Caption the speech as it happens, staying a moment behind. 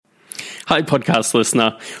Hi, podcast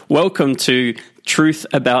listener. Welcome to Truth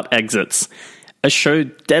About Exits, a show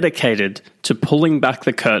dedicated to pulling back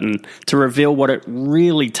the curtain to reveal what it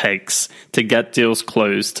really takes to get deals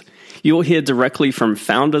closed. You'll hear directly from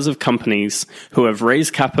founders of companies who have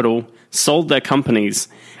raised capital, sold their companies,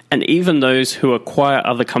 and even those who acquire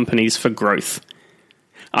other companies for growth.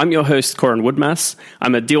 I'm your host, Corin Woodmass.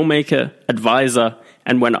 I'm a deal maker, advisor,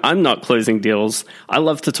 and when I'm not closing deals, I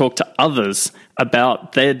love to talk to others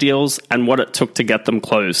about their deals and what it took to get them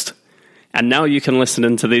closed. And now you can listen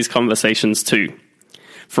into these conversations too.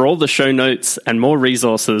 For all the show notes and more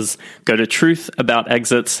resources, go to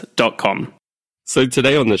truthaboutexits.com. So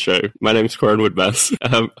today on the show, my name is Corin Woodmass,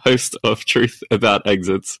 host of Truth About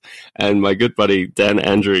Exits, and my good buddy Dan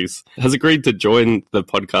Andrews has agreed to join the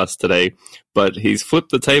podcast today, but he's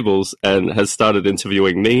flipped the tables and has started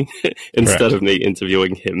interviewing me instead of me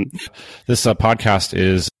interviewing him. This podcast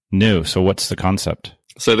is new, so what's the concept?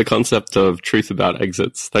 So the concept of Truth About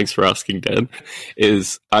Exits, thanks for asking, Dan,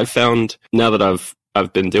 is I found now that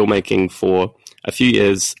I've been deal making for a few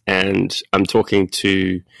years and I'm talking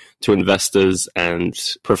to investors and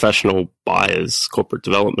professional buyers, corporate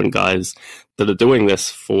development guys that are doing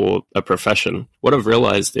this for a profession. What I've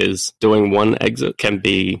realized is doing one exit can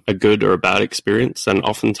be a good or a bad experience. And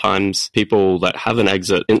oftentimes people that have an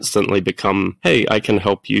exit instantly become, hey, I can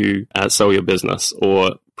help you sell your business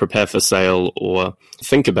or prepare for sale or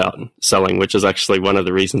think about selling, which is actually one of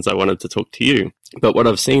the reasons I wanted to talk to you. But what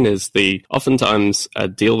I've seen is oftentimes a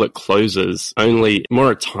deal that closes only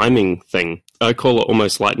more a timing thing. I call it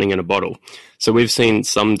almost lightning in a bottle. So we've seen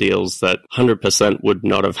some deals that 100% would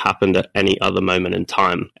not have happened at any other moment in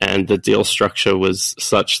time. And the deal structure was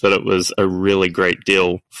such that it was a really great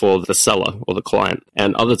deal for the seller or the client.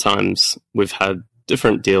 And other times we've had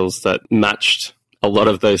different deals that matched a lot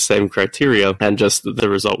of those same criteria, and just the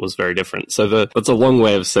result was very different. So that's a long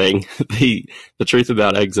way of saying the truth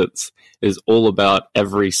about exits is all about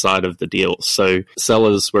every side of the deal. So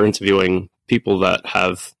sellers, we're interviewing people that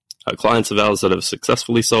have clients of ours that have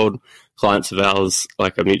successfully sold, clients of ours,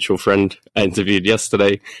 like a mutual friend I interviewed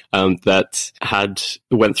yesterday, that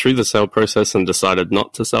went through the sale process and decided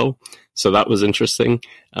not to sell. So that was interesting.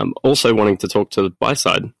 Also wanting to talk to the buy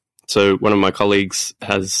side. So one of my colleagues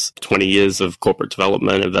has 20 years of corporate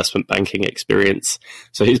development, investment banking experience.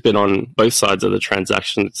 So he's been on both sides of the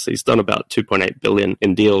transactions. He's done about 2.8 billion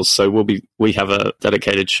in deals. So we have a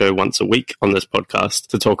dedicated show once a week on this podcast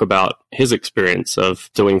to talk about his experience of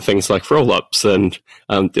doing things like roll-ups and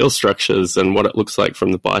deal structures and what it looks like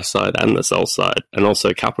from the buy side and the sell side, and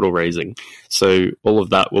also capital raising. So all of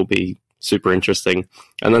that will be super interesting.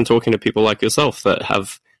 And then talking to people like yourself that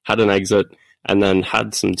have had an exit and then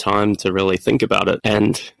had some time to really think about it.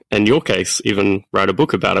 And in your case, even write a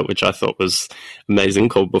book about it, which I thought was amazing,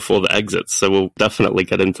 called Before the Exits. So we'll definitely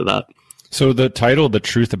get into that. So the title, The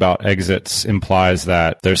Truth About Exits, implies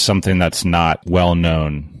that there's something that's not well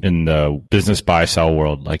known in the business buy-sell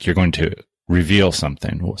world, like you're going to reveal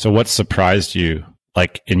something. So what surprised you?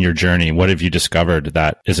 Like in your journey, what have you discovered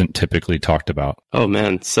that isn't typically talked about? Oh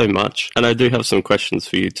man, so much. And I do have some questions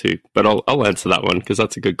for you too, but I'll answer that one because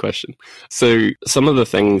that's a good question. So some of the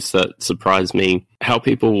things that surprise me, how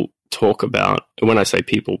people talk about, when I say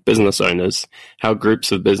people, business owners, how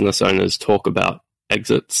groups of business owners talk about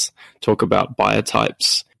exits, talk about buyer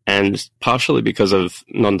types. And partially because of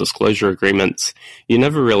non-disclosure agreements, you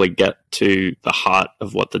never really get to the heart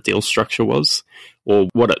of what the deal structure was or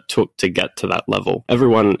what it took to get to that level.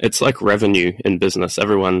 It's like revenue in business.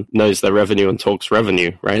 Everyone knows their revenue and talks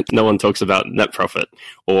revenue, right? No one talks about net profit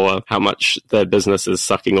or how much their business is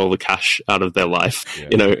sucking all the cash out of their life.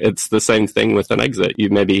 Yeah. It's the same thing with an exit. You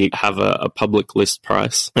maybe have a public list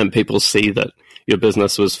price and people see that your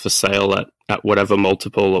business was for sale at whatever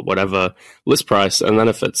multiple or whatever list price. And then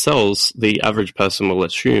if it sells, the average person will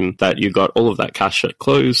assume that you got all of that cash at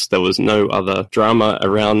close. There was no other drama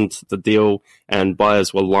around the deal and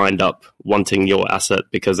buyers were lined up wanting your asset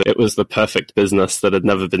because it was the perfect business that had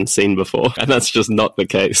never been seen before. And that's just not the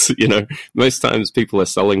case. Most times people are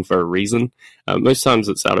selling for a reason. Most times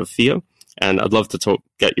it's out of fear. And I'd love to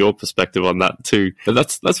get your perspective on that too. But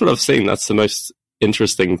that's what I've seen. That's the most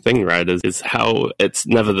interesting thing, right, is how it's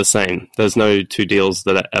never the same. There's no two deals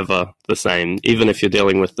that are ever the same. Even if you're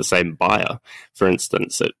dealing with the same buyer, for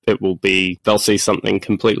instance, it will be, they'll see something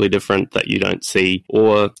completely different that you don't see,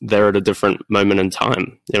 or they're at a different moment in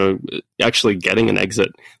time. Actually getting an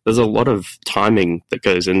exit, there's a lot of timing that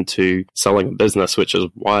goes into selling a business, which is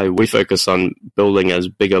why we focus on building as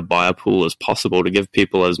big a buyer pool as possible to give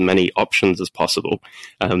people as many options as possible.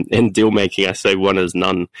 In deal making, I say one is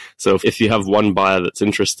none. So if you have one buyer that's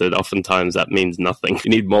interested, oftentimes that means nothing.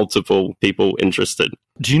 You need multiple people interested.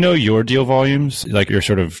 Do you know your deal volumes, like your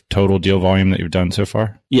sort of total deal volume that you've done so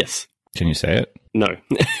far? Yes. Can you say it? No.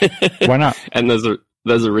 Why not? And there's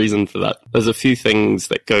a reason for that. There's a few things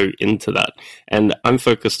that go into that. And I'm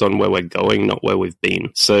focused on where we're going, not where we've been.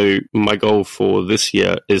 So my goal for this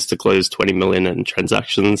year is to close 20 million in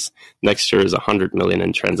transactions. Next year is 100 million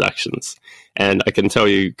in transactions. And I can tell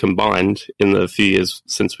you, combined, in the few years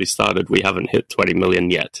since we started, we haven't hit 20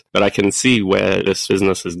 million yet. But I can see where this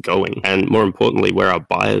business is going, and more importantly, where our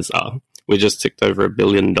buyers are. We just ticked over $1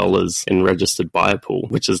 billion in registered buyer pool,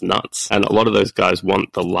 which is nuts. And a lot of those guys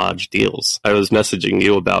want the large deals. I was messaging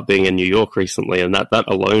you about being in New York recently, and that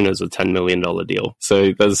alone is a $10 million deal.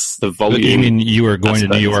 So there's the volume. You mean you were going to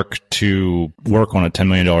New York to work on a $10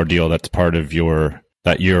 million deal that's part of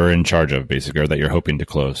that you're in charge of, basically, or that you're hoping to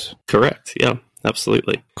close? Correct. Yeah.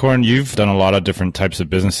 Absolutely. Corin, you've done a lot of different types of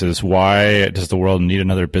businesses. Why does the world need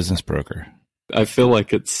another business broker? I feel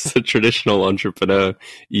like it's a traditional entrepreneur.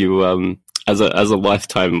 You, as a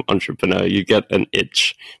lifetime entrepreneur, you get an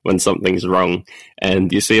itch when something's wrong,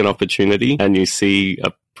 and you see an opportunity and you see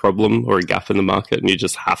a problem or a gap in the market, and you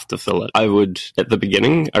just have to fill it. At the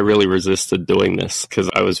beginning, I really resisted doing this because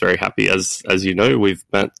I was very happy. As you know, we've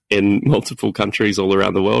met in multiple countries all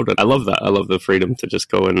around the world, and I love that. I love the freedom to just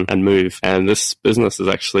go in and move. And this business is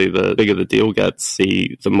actually, the bigger the deal gets,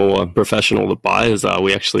 the more professional the buyers are.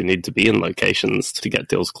 We actually need to be in locations to get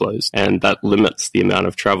deals closed, and that limits the amount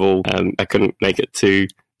of travel. I couldn't make it to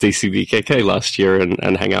DCBKK last year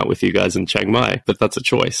and hang out with you guys in Chiang Mai, but that's a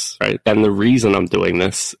choice, right? And the reason I'm doing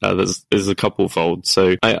this, there's a couple fold.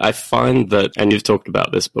 So I find that, and you've talked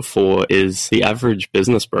about this before, is the average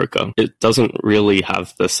business broker, it doesn't really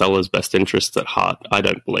have the seller's best interest at heart, I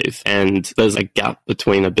don't believe. And there's a gap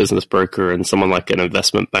between a business broker and someone like an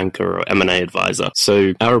investment banker or M&A advisor.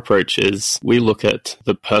 So our approach is we look at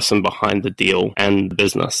the person behind the deal and the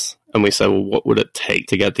business. And we say, well, what would it take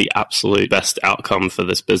to get the absolute best outcome for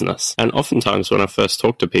this business? And oftentimes when I first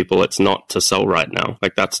talk to people, it's not to sell right now.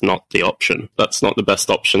 Like, that's not the option. That's not the best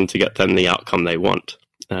option to get them the outcome they want.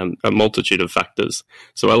 A multitude of factors.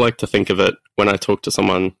 So I like to think of it when I talk to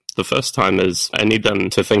someone the first time is I need them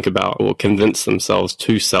to think about or convince themselves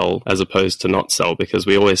to sell as opposed to not sell, because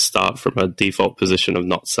we always start from a default position of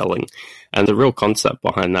not selling. And the real concept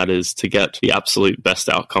behind that is to get the absolute best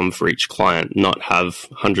outcome for each client, not have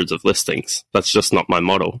hundreds of listings. That's just not my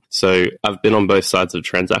model. So I've been on both sides of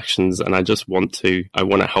transactions, and I want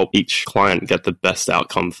to help each client get the best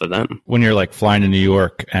outcome for them. When you're like flying to New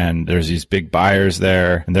York and there's these big buyers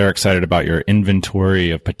there and they're excited about your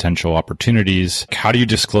inventory of potential opportunities, how do you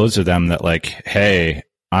disclose to them that, like, hey,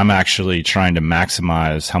 I'm actually trying to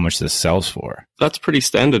maximize how much this sells for? That's pretty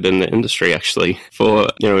standard in the industry, actually. For,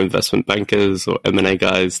 investment bankers or M&A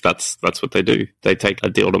guys, that's what they do. They take a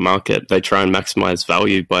deal to market. They try and maximize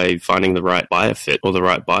value by finding the right buyer fit or the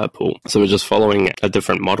right buyer pool. So we're just following a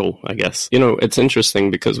different model, I guess. It's interesting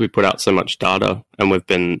because we put out so much data and we've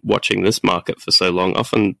been watching this market for so long.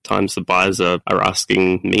 Oftentimes the buyers are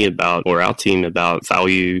asking me about, or our team about,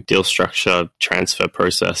 value, deal structure, transfer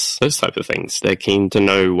process, those type of things. They're keen to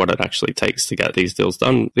know what it actually takes to get these deals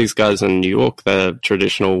done. These guys in New York, they're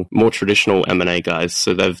more traditional M&A guys.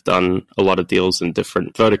 So they've done a lot of deals in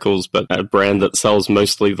different verticals, but a brand that sells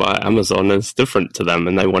mostly via Amazon is different to them,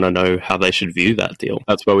 and they want to know how they should view that deal.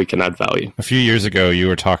 That's where we can add value. A few years ago, you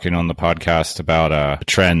were talking on the podcast about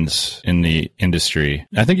trends in the industry.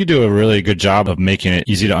 I think you do a really good job of making it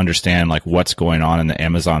easy to understand, like, what's going on in the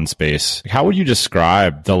Amazon space. How would you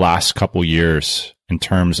describe the last couple years in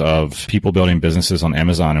terms of people building businesses on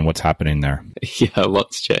Amazon and what's happening there? Yeah, a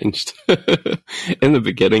lot's changed. In the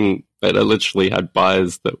beginning, I literally had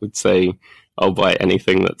buyers that would say, I'll buy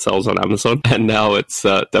anything that sells on Amazon. And now it's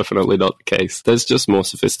definitely not the case. There's just more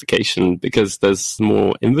sophistication because there's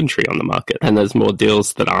more inventory on the market and there's more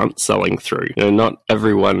deals that aren't selling through. Not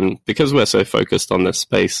everyone, because we're so focused on this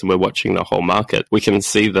space and we're watching the whole market, we can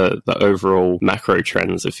see the overall macro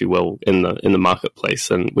trends, if you will, in the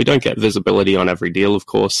marketplace. And we don't get visibility on every deal, of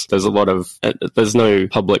course. There's no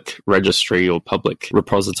public registry or public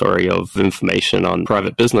repository of information on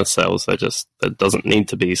private business sales. There doesn't need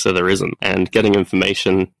to be, so there isn't. And getting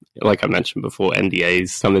information, like I mentioned before,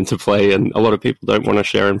 NDAs come into play, and a lot of people don't want to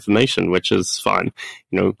share information, which is fine.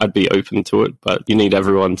 I'd be open to it, but you need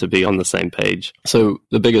everyone to be on the same page. So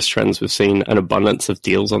the biggest trends we've seen, an abundance of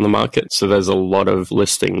deals on the market. So there's a lot of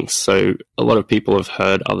listings. So a lot of people have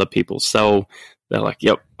heard other people sell. they're like,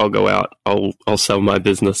 yep, I'll go out, I'll sell my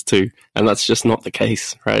business too. And that's just not the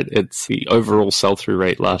case, right? It's the overall sell-through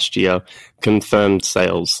rate last year, confirmed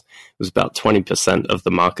sales was about 20% of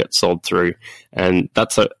the market sold through. And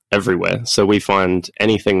that's everywhere. So we find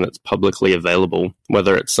anything that's publicly available,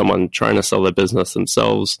 whether it's someone trying to sell their business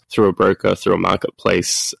themselves through a broker, through a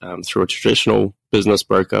marketplace, through a traditional business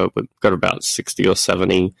broker. We've got about 60 or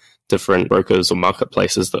 70 different brokers or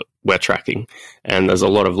marketplaces that we're tracking. And there's a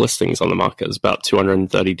lot of listings on the market. There's about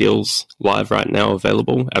 230 deals live right now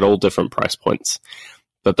available at all different price points.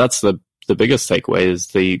 But that's the biggest takeaway is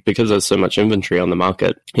because there's so much inventory on the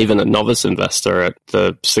market, even a novice investor at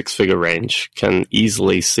the 6-figure range can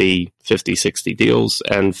easily see 50, 60 deals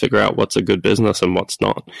and figure out what's a good business and what's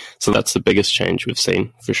not. So that's the biggest change we've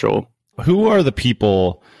seen for sure. Who are the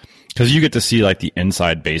people, because you get to see like the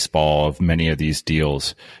inside baseball of many of these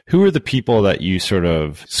deals, who are the people that you sort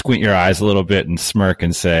of squint your eyes a little bit and smirk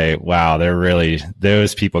and say, wow,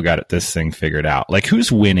 those people got this thing figured out? Like,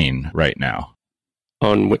 who's winning right now?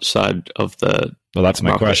 On which side of the Well, that's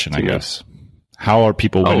my question, I guess. How are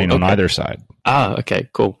people winning on either side? Okay,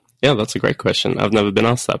 cool. Yeah, that's a great question. I've never been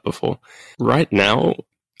asked that before. Right now,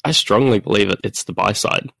 I strongly believe it's the buy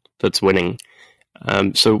side that's winning.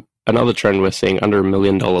 So another trend we're seeing under $1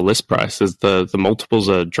 million list price is the multiples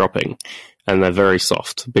are dropping, and they're very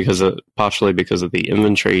soft partially because of the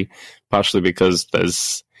inventory, partially because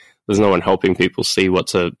there's no one helping people see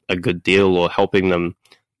what's a good deal or helping them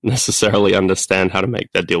necessarily understand how to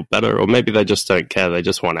make their deal better, or maybe they just don't care, they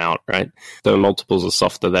just want out, right? The multiples are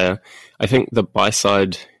softer there. I think the buy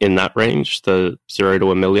side in that range, the 0 to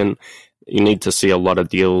 $1 million, you need to see a lot of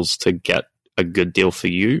deals to get a good deal for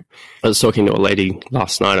you. I was talking to a lady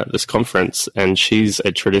last night at this conference, and she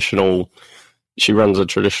runs a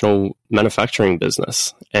traditional manufacturing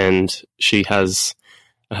business, and she has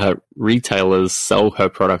retailers sell her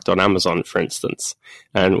product on Amazon, for instance.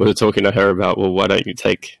 And we were talking to her about, well, why don't you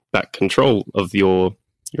take back control of your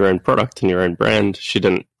own product and your own brand? She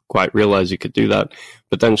didn't quite realize you could do that.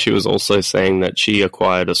 But then she was also saying that she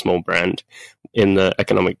acquired a small brand in the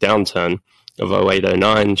economic downturn of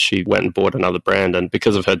 0809. She went and bought another brand, and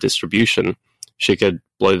because of her distribution, she could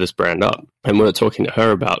blow this brand up. And we were talking to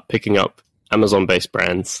her about picking up Amazon-based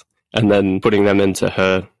brands and then putting them into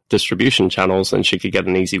her distribution channels, and she could get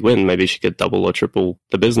an easy win. Maybe she could double or triple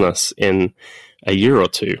the business in a year or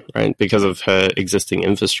two, right? Because of her existing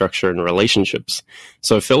infrastructure and relationships.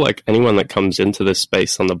 So I feel like anyone that comes into this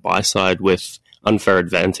space on the buy side with unfair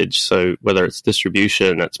advantage, so whether it's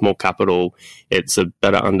distribution, it's more capital, it's a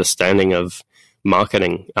better understanding of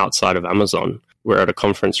marketing outside of Amazon. We're at a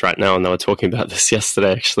conference right now, and they were talking about this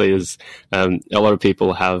yesterday, actually, is a lot of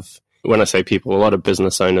people have, when I say people, a lot of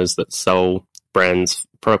business owners that sell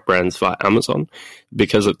product brands via Amazon,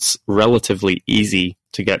 because it's relatively easy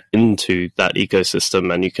to get into that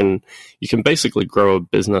ecosystem, and you can basically grow a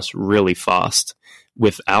business really fast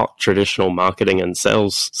without traditional marketing and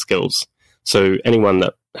sales skills. So anyone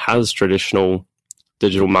that has traditional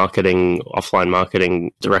digital marketing, offline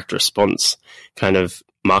marketing, direct response kind of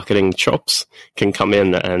marketing chops can come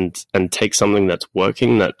in and take something that's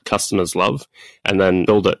working, that customers love, and then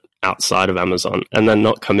build it outside of Amazon, and then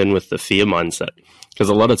not come in with the fear mindset. Because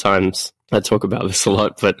a lot of times, I talk about this a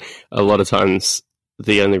lot, but a lot of times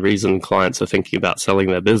the only reason clients are thinking about selling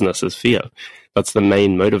their business is fear. That's the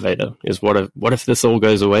main motivator, is what if this all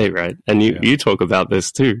goes away, right? And you talk about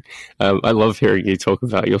this too. I love hearing you talk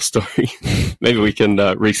about your story. Maybe we can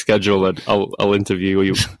reschedule it. I'll interview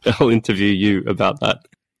you. I'll interview you about that.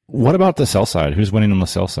 What about the sell side? Who's winning on the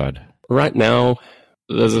sell side? Right now,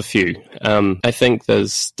 there's a few. I think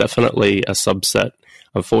there's definitely a subset,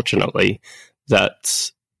 unfortunately,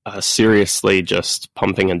 that's seriously just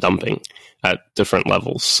pumping and dumping at different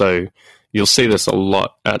levels. So you'll see this a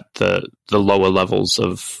lot at the lower levels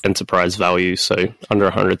of enterprise value, so under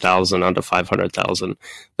 100,000, under 500,000.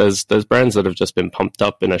 There's brands that have just been pumped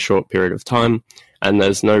up in a short period of time, and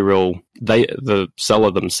there's no the seller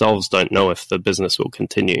themselves don't know if the business will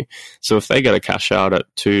continue. So if they get a cash out at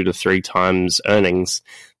 2 to 3 times earnings,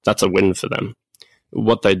 that's a win for them.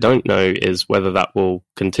 What they don't know is whether that will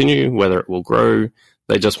continue, whether it will grow.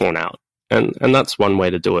 They just want out. And that's one way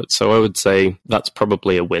to do it. So I would say that's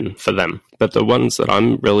probably a win for them. But the ones that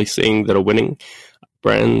I'm really seeing that are winning,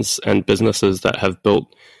 brands and businesses that have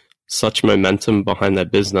built such momentum behind their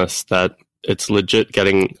business that it's legit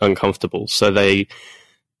getting uncomfortable. So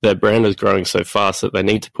their brand is growing so fast that they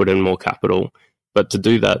need to put in more capital. But to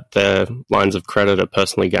do that, their lines of credit are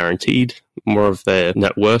personally guaranteed. More of their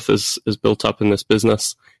net worth is built up in this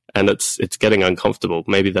business. And it's getting uncomfortable.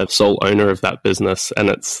 Maybe they're the sole owner of that business, and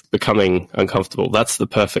it's becoming uncomfortable. That's the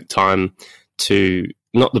perfect time to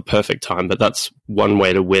not the perfect time, but that's one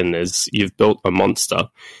way to win. Is you've built a monster,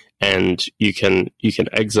 and you can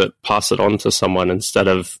exit, pass it on to someone instead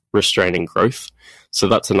of restraining growth. So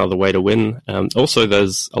that's another way to win. Also,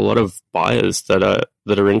 there's a lot of buyers that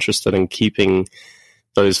are interested in keeping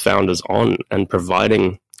those founders on and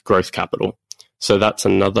providing growth capital. So that's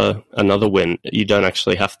another win. You don't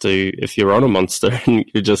actually have to, if you're on a monster and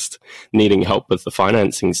you're just needing help with the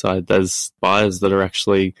financing side, there's buyers that are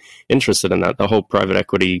actually interested in that. The whole private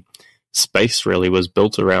equity space really was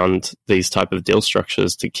built around these type of deal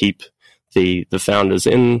structures to keep the founders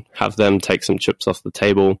in, have them take some chips off the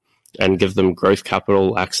table, and give them growth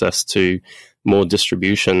capital, access to more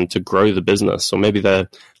distribution to grow the business. Or maybe they're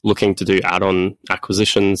looking to do add-on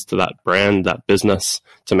acquisitions to that brand, that business,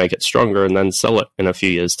 to make it stronger and then sell it in a few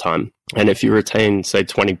years' time. And if you retain, say,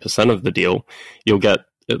 20% of the deal, you'll get,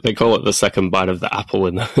 they call it the second bite of the apple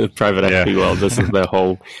in the private equity world. This is their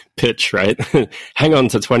whole pitch, right? Hang on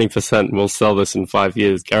to 20% and we'll sell this in 5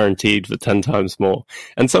 years, guaranteed for 10 times more.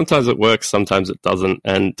 And sometimes it works, sometimes it doesn't,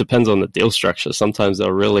 and depends on the deal structure. Sometimes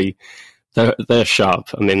they're sharp.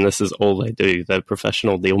 I mean, this is all they do. They're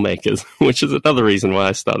professional deal makers, which is another reason why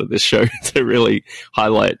I started this show, to really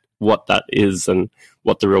highlight what that is and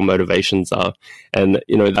what the real motivations are. And,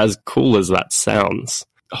 as cool as that sounds,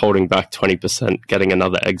 holding back 20%, getting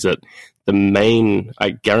another exit,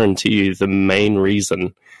 I guarantee you, the main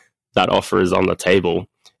reason that offer is on the table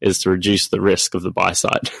is to reduce the risk of the buy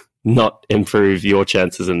side, not improve your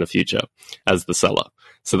chances in the future as the seller.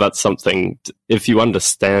 So that's something, if you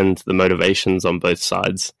understand the motivations on both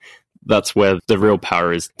sides, that's where the real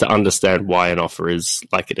power is, to understand why an offer is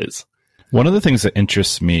like it is. One of the things that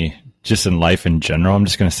interests me just in life in general, I'm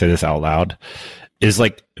just going to say this out loud, is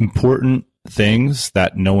like important things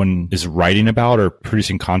that no one is writing about or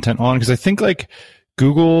producing content on. Because I think like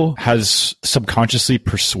Google has subconsciously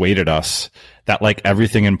persuaded us that like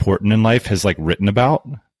everything important in life has like written about.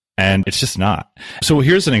 And it's just not. So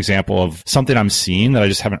here's an example of something I'm seeing that I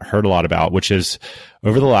just haven't heard a lot about, which is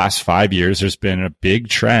over the last 5 years, there's been a big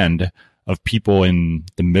trend of people in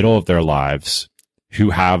the middle of their lives who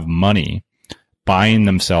have money buying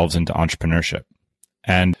themselves into entrepreneurship.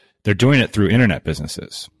 And they're doing it through internet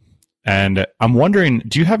businesses. And I'm wondering,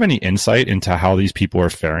 do you have any insight into how these people are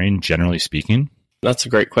faring, generally speaking? That's a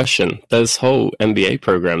great question. There's whole MBA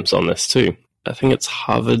programs on this too. I think it's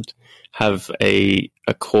Harvard have a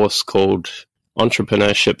course called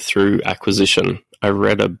Entrepreneurship Through Acquisition. I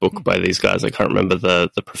read a book by these guys. I can't remember the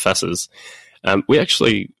professors. We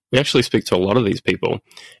actually speak to a lot of these people.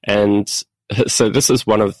 And so this is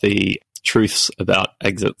one of the truths about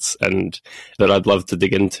exits and that I'd love to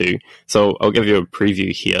dig into. So I'll give you a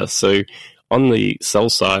preview here. So on the sell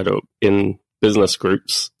side, or in business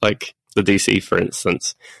groups, like the DC, for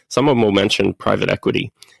instance, someone will mention private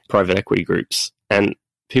equity groups. And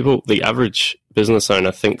the average business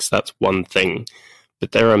owner thinks that's one thing,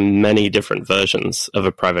 but there are many different versions of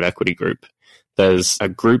a private equity group. There's a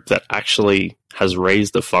group that actually has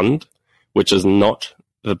raised a fund, which is not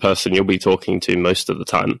the person you'll be talking to most of the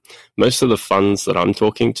time. Most of the funds that I'm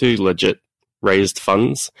talking to, legit raised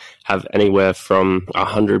funds, have anywhere from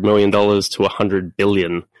 $100 million to $100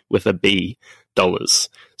 billion with a B dollars.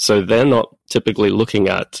 So they're not typically looking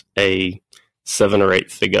at a 7 or 8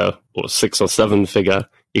 figure or 6 or 7 figure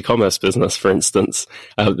e-commerce business, for instance.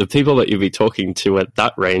 The people that you'll be talking to at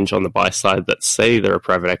that range on the buy side that say they're a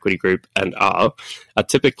private equity group and are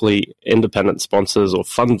typically independent sponsors or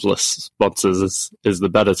fundless sponsors is the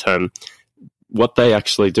better term. What they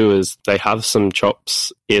actually do is they have some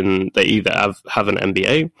chops they either have an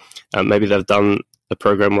MBA, maybe they've done a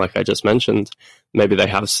program like I just mentioned, maybe they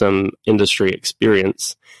have some industry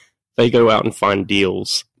experience. They go out and find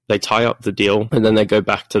deals. They tie up the deal, and then they go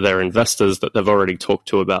back to their investors that they've already talked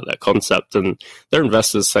to about that concept. And their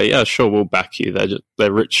investors say, yeah, sure, we'll back you.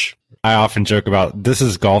 They're rich. I often joke about this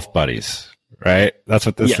is golf buddies, right? That's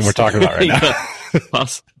what we're talking about right now.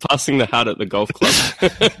 Passing the hat at the golf club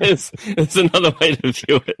is another way to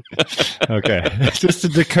view it. Okay. Just to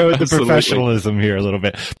decode the professionalism here a little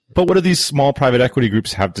bit. But what do these small private equity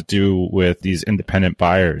groups have to do with these independent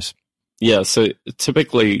buyers? Yeah, so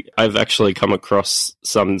typically I've actually come across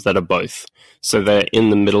some that are both. So they're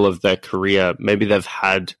in the middle of their career. Maybe they've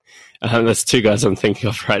had, there's 2 guys I'm thinking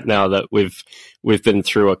of right now that we've been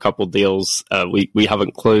through a couple deals. We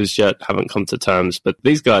haven't closed yet, haven't come to terms, but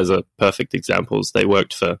these guys are perfect examples. They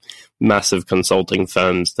worked for massive consulting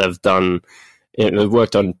firms. They've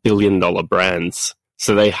worked on $1 billion brands.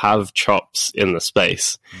 So they have chops in the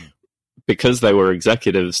space. because they were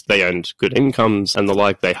executives, they earned good incomes and the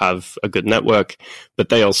like. They have a good network, but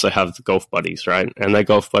they also have the golf buddies, right? And their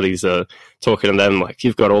golf buddies are talking to them like,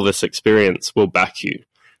 you've got all this experience, we'll back you,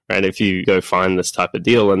 right? If you go find this type of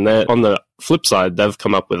deal. And they're, on the flip side, they've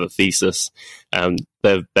come up with a thesis.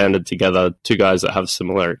 They've banded together two guys that have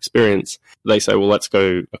similar experience. They say, well, let's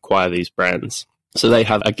go acquire these brands. So they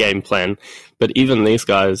have a game plan, but even these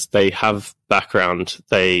guys, they have background.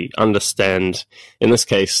 They understand, in this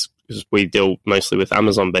case, because we deal mostly with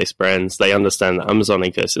Amazon-based brands, they understand the Amazon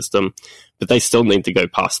ecosystem, but they still need to go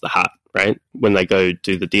past the hat, right, when they go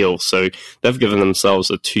do the deal. So they've given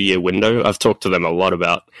themselves a 2-year window. I've talked to them a lot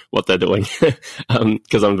about what they're doing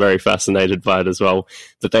because I'm very fascinated by it as well,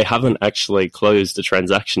 but they haven't actually closed a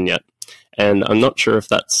transaction yet. And I'm not sure if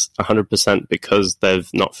that's 100% because they've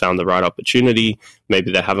not found the right opportunity. Maybe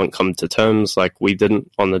they haven't come to terms like we didn't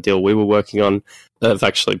on the deal we were working on. They've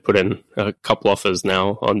actually put in a couple offers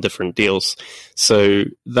now on different deals. So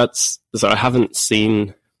I haven't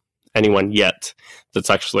seen anyone yet that's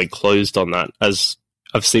actually closed on that, as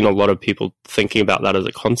I've seen a lot of people thinking about that as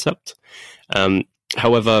a concept.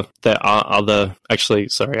 However, there are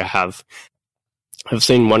I've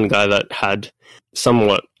seen one guy that had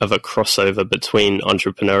somewhat of a crossover between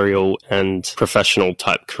entrepreneurial and professional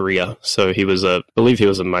type career. So he was I believe he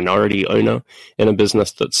was a minority owner in a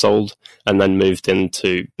business that sold and then moved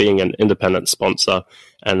into being an independent sponsor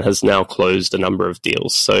and has now closed a number of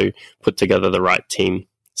deals. So put together the right team.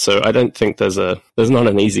 So I don't think there's not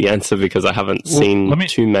an easy answer because I haven't seen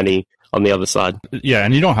too many on the other side. Yeah,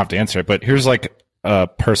 and you don't have to answer it, but here's like a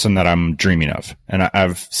person that I'm dreaming of. And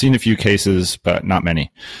I've seen a few cases, but not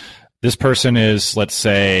many. This person is, let's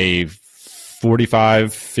say,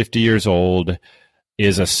 45, 50 years old,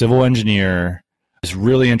 is a civil engineer, is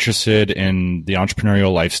really interested in the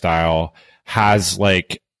entrepreneurial lifestyle, has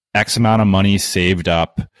like X amount of money saved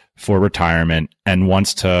up for retirement, and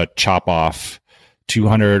wants to chop off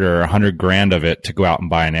 200 or 100 grand of it to go out and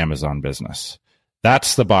buy an Amazon business.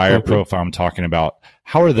 That's the buyer profile I'm talking about.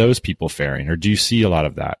 How are those people faring? Or do you see a lot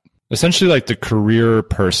of that? Essentially like the career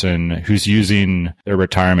person who's using their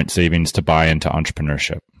retirement savings to buy into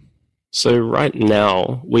entrepreneurship. So right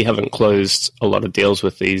now, we haven't closed a lot of deals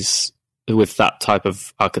with that type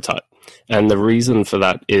of archetype. And the reason for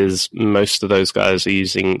that is most of those guys are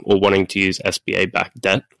using or wanting to use SBA-backed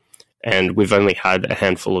debt. And we've only had a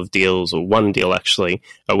handful of deals, or one deal actually.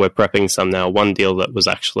 We're prepping some now. One deal that was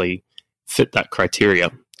actually fit that criteria,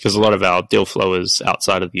 because a lot of our deal flow is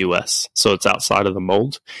outside of the US. So it's outside of the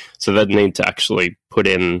mold. So they'd need to actually put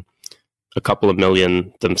in a couple of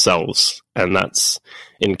million themselves, and that's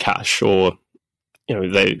in cash, or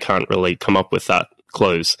they can't really come up with that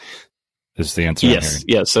close. Is the answer?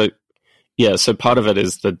 Yes. So part of it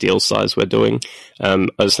is the deal size we're doing. I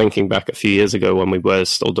was thinking back a few years ago when we were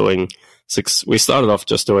still doing we started off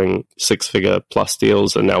just doing 6-figure plus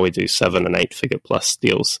deals, and now we do 7 and 8-figure plus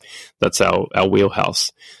deals. That's our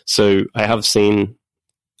wheelhouse. So I have seen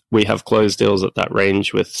we have closed deals at that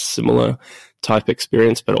range with similar type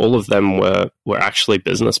experience, but all of them were actually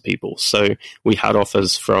business people. So we had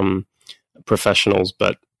offers from professionals,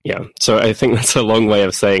 but yeah. So I think that's a long way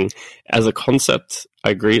of saying, as a concept, I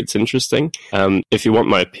agree it's interesting. If you want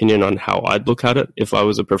my opinion on how I'd look at it, if I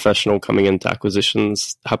was a professional coming into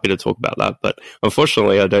acquisitions, happy to talk about that. But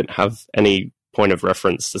unfortunately, I don't have any point of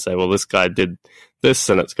reference to say, well, this guy did this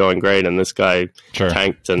and it's going great, and this guy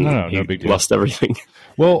tanked and he lost everything.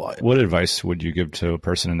 Well, what advice would you give to a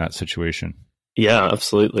person in that situation? Yeah,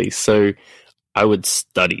 absolutely. So I would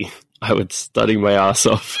study my ass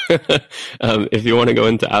off. If you want to go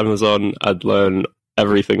into Amazon, I'd learn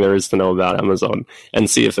everything there is to know about Amazon and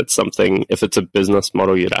see if it's a business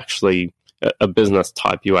model a business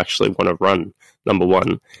type you actually want to run, number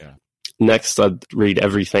one. Yeah. Next, I'd read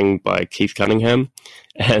everything by Keith Cunningham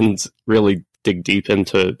and really dig deep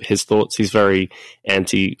into his thoughts. He's very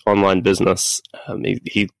anti-online business.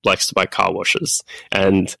 He likes to buy car washes,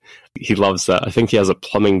 and he loves that. I think he has a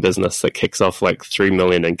plumbing business that kicks off like $3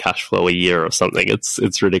 million in cash flow a year or something.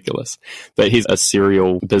 It's ridiculous. But he's a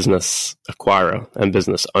serial business acquirer and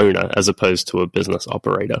business owner as opposed to a business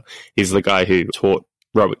operator. He's the guy who taught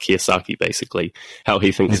Robert Kiyosaki basically how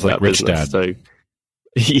he thinks about Rich business. Dad. So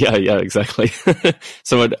yeah, exactly.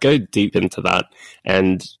 So I'd go deep into that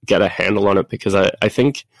and get a handle on it, because I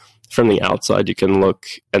think from the outside you can look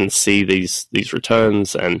and see these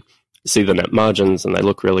returns and see the net margins, and they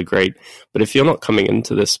look really great. But if you're not coming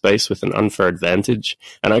into this space with an unfair advantage,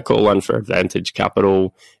 and I call unfair advantage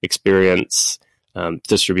capital, experience,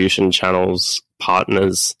 distribution channels,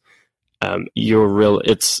 partners,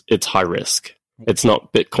 it's high risk, It's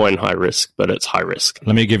not Bitcoin high risk, but it's high risk.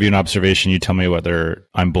 Let me give you an observation. You tell me whether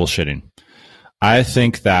I'm bullshitting. I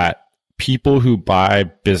think that people who buy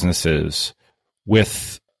businesses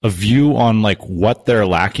with a view on like what they're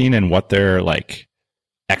lacking and what their like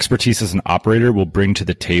expertise as an operator will bring to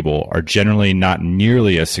the table are generally not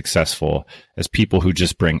nearly as successful as people who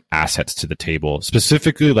just bring assets to the table.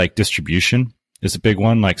 Specifically, like distribution is a big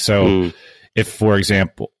one. Like, so if, for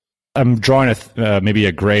example, I'm drawing maybe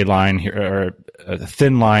a gray line here or a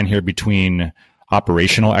thin line here between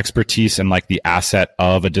operational expertise and like the asset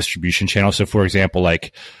of a distribution channel. So for example,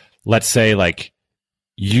 like, let's say like,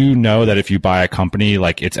 you know that if you buy a company,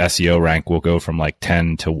 like its SEO rank will go from like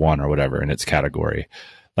 10 to 1 or whatever in its category.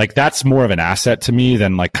 Like that's more of an asset to me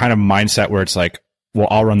than like kind of mindset where it's like, well,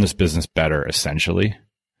 I'll run this business better essentially.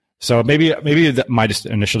 So maybe my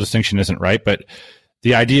initial distinction isn't right, but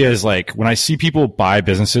the idea is like when I see people buy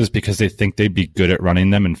businesses because they think they'd be good at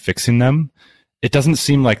running them and fixing them, it doesn't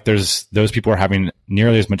seem like those people are having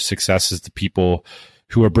nearly as much success as the people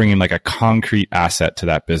who are bringing like a concrete asset to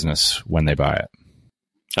that business when they buy it.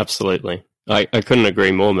 Absolutely. I couldn't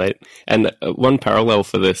agree more, mate. And one parallel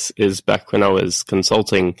for this is back when I was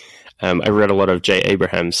consulting, I read a lot of Jay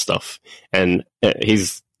Abraham's stuff, and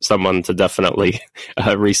he's someone to definitely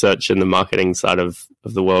research in the marketing side of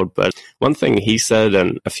the world. But one thing he said,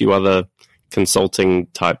 and a few other consulting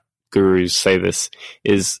type gurus say this,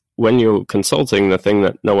 is when you're consulting, the thing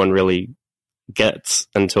that no one really gets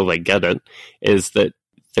until they get it is that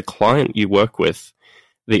the client you work with,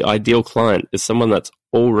 the ideal client, is someone that's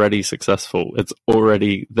already successful.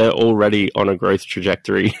 They're already on a growth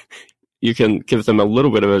trajectory. You can give them a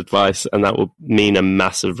little bit of advice and that will mean a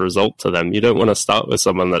massive result to them. You don't want to start with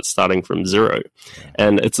someone that's starting from zero.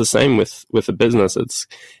 And it's the same with a business. It's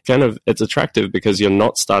attractive because you're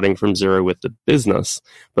not starting from zero with the business,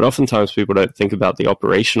 but oftentimes people don't think about the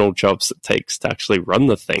operational jobs it takes to actually run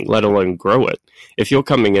the thing, let alone grow it. If you're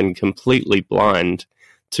coming in completely blind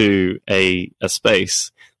to a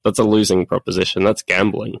space, that's a losing proposition. That's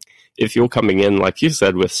gambling. If you're coming in, like you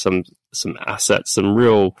said, with some assets, some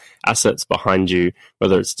real assets behind you,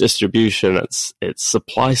 whether it's distribution, it's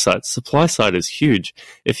supply side. Supply side is huge.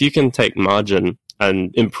 If you can take margin and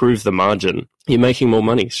improve the margin, you're making more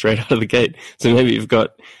money straight out of the gate. So maybe you've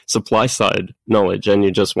got supply side knowledge and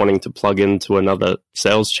you're just wanting to plug into another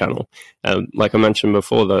sales channel. Like I mentioned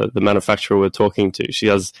before, the manufacturer we're talking to, she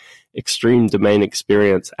has extreme domain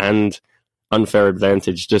experience and unfair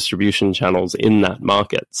advantage distribution channels in that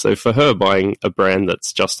market. So for her, buying a brand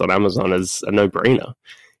that's just on Amazon is a no-brainer.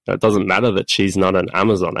 It doesn't matter that she's not an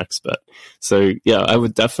Amazon expert. So yeah, I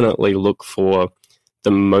would definitely look for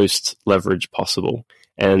the most leverage possible.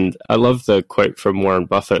 And I love the quote from Warren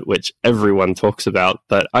Buffett, which everyone talks about,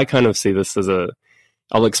 but I kind of see this as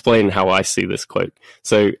I'll explain how I see this quote.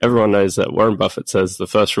 So everyone knows that Warren Buffett says the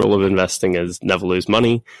first rule of investing is never lose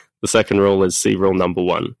money. The second rule is see rule number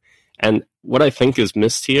one. And what I think is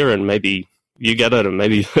missed here, and maybe you get it, and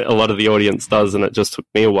maybe a lot of the audience does, and it just took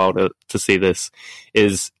me a while to see this,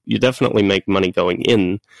 is you definitely make money going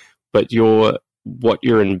in, but what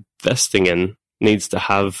you're investing in needs to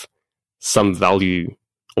have some value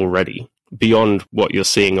already beyond what you're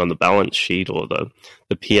seeing on the balance sheet or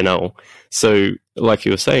the P&L. So like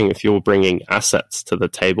you were saying, if you're bringing assets to the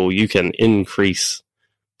table, you can increase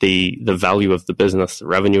the value of the business, the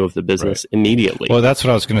revenue of the business immediately. Well, that's what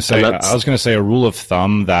I was going to say. I was going to say a rule of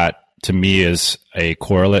thumb that to me is a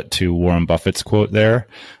correlate to Warren Buffett's quote there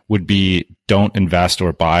would be don't invest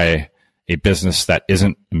or buy a business that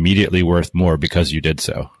isn't immediately worth more because you did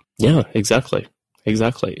so. Yeah, exactly.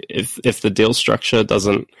 If the deal structure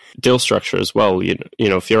as well, you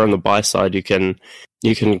know, if you're on the buy side, you can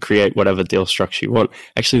create whatever deal structure you want.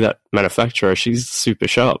 Actually, that manufacturer, she's super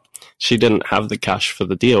sharp. She didn't have the cash for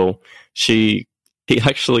the deal. He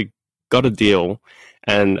actually got a deal,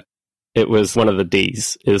 and it was one of the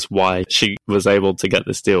D's is why she was able to get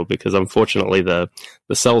this deal, because unfortunately the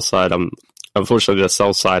sell side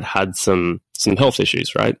had some health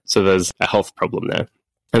issues, right? So there's a health problem there.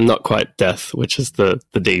 And not quite death, which is the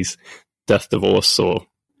D's, death, divorce, or...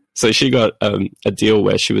 So she got a deal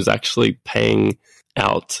where she was actually paying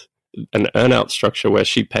out an earn-out structure where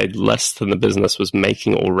she paid less than the business was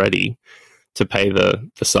making already to pay the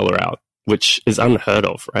seller out, which is unheard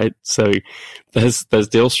of, right? So there's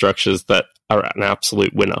deal structures that are an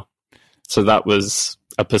absolute winner. So that was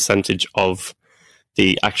a percentage of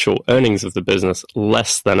the actual earnings of the business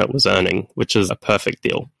less than it was earning, which is a perfect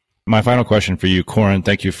deal. My final question for you, Corin,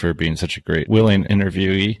 thank you for being such a great, willing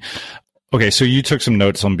interviewee. Okay, so you took some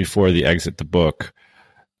notes on Before the Exit, the book.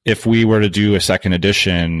 If we were to do a second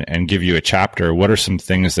edition and give you a chapter, what are some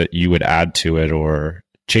things that you would add to it or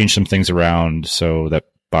change some things around so that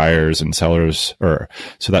buyers and sellers, or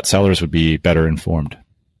so that sellers would be better informed?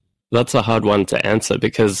 That's a hard one to answer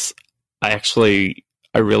because I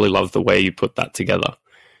really love the way you put that together.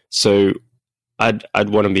 So I'd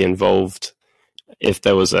want to be involved if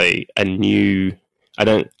there was a new. I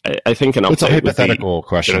think an update. It's a hypothetical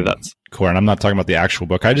question, Corin. I'm not talking about the actual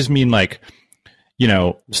book. I just mean like,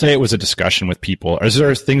 say it was a discussion with people. Is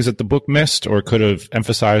there things that the book missed or could have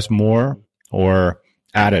emphasized more or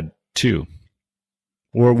added to?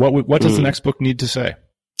 Or what does the next book need to say?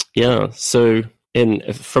 Yeah. So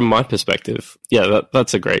from my perspective,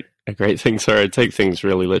 that's a great thing. Sorry, I take things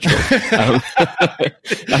really literal.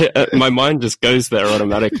 My mind just goes there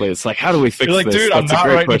automatically. It's like, how do we fix You're like, this? Dude, That's I'm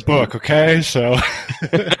not writing a book, okay? So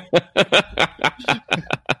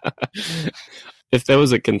if there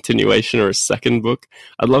was a continuation or a second book,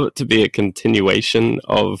 I'd love it to be a continuation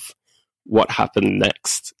of what happened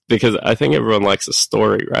next, because I think everyone likes a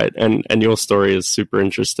story, right? And your story is super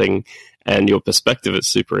interesting and your perspective is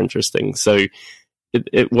super interesting. So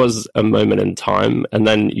it was a moment in time, and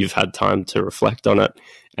then you've had time to reflect on it,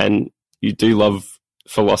 and you do love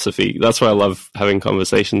philosophy. That's why I love having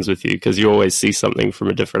conversations with you, because you always see something from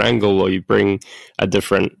a different angle or you bring a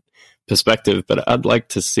different perspective. But I'd like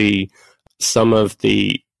to see some of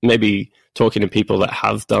maybe talking to people that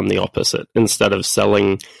have done the opposite instead of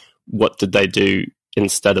selling. What did they do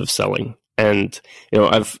instead of selling? And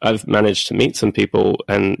I've managed to meet some people,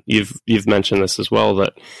 and you've mentioned this as well,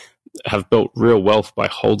 that have built real wealth by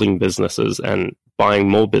holding businesses and buying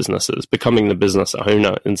more businesses, becoming the business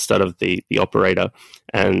owner instead of the operator,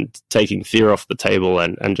 and taking fear off the table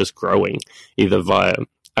and just growing either via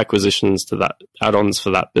acquisitions to that add-ons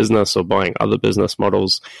for that business or buying other business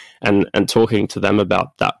models, and talking to them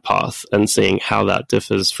about that path and seeing how that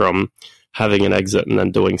differs from having an exit and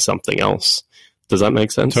then doing something else. Does that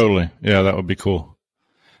make sense? Totally. Yeah, that would be cool.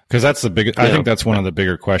 Because that's the biggest, I think that's one of the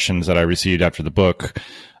bigger questions that I received after the book.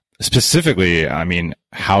 Specifically, I mean,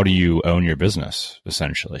 how do you own your business,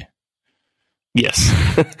 essentially? Yes.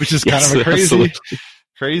 Which is kind of a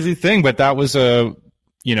crazy thing. But that was a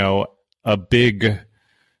big,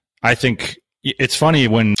 I think it's funny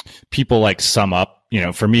when people like sum up,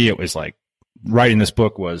 for me, it was like writing this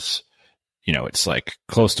book was, it's like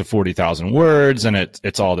close to 40,000 words, and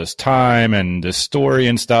it's all this time and this story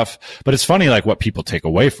and stuff. But it's funny, like what people take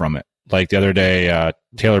away from it. Like the other day,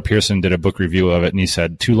 Taylor Pearson did a book review of it, and he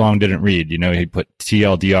said, too long, didn't read. He put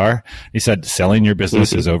TLDR. He said, selling your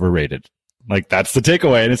business is overrated. Like that's the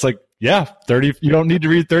takeaway. And it's like, yeah, you don't need to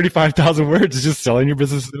read 35,000 words. It's just selling your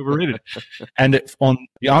business is overrated. And on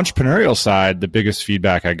the entrepreneurial side, the biggest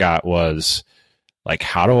feedback I got was like,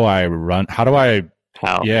 how do I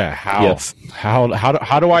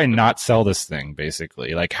not sell this thing,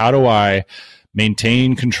 basically? Like, how do I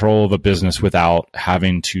maintain control of a business without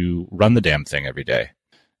having to run the damn thing every day?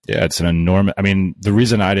 Yeah, it's an enormous, the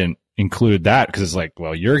reason I didn't include that, because it's like,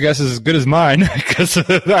 well, your guess is as good as mine, because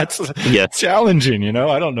that's challenging,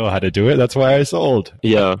 I don't know how to do it. That's why I sold.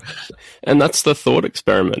 Yeah. And that's the thought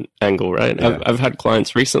experiment angle, right? Yeah. I've had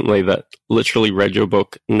clients recently that literally read your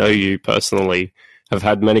book, know you personally, have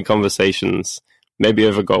had many conversations, maybe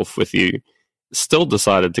over golf with you, still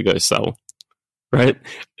decided to go sell, right?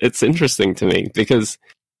 It's interesting to me because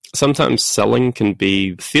sometimes selling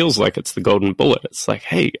feels like it's the golden bullet. It's like,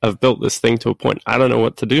 hey, I've built this thing to a point. I don't know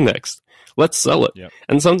what to do next. Let's sell it. Yep.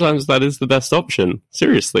 And sometimes that is the best option.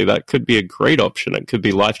 Seriously, that could be a great option. It could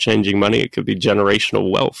be life-changing money. It could be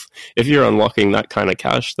generational wealth. If you're unlocking that kind of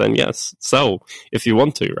cash, then yes, sell if you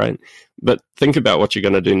want to, right? But think about what you're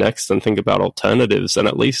going to do next and think about alternatives. And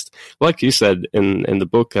at least, like you said in the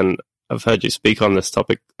book, and I've heard you speak on this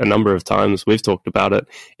topic a number of times, we've talked about it,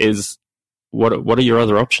 is what are your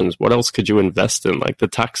other options? What else could you invest in? Like the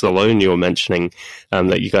tax alone you were mentioning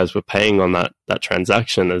that you guys were paying on that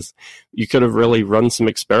transaction, is you could have really run some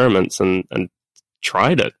experiments and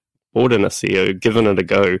tried it, bought an SEO, given it a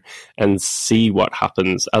go, and see what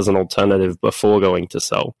happens as an alternative before going to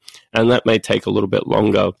sell. And that may take a little bit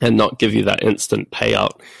longer and not give you that instant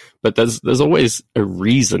payout. But there's always a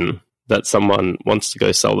reason that someone wants to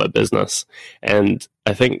go sell their business. And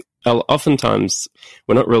I think oftentimes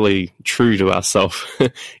we're not really true to ourselves.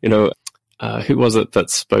 Who was it that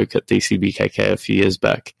spoke at DCBKK a few years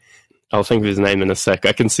back? I'll think of his name in a sec.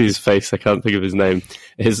 I can see his face. I can't think of his name.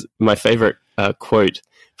 My favorite quote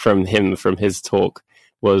from him, from his talk,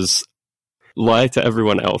 was, lie to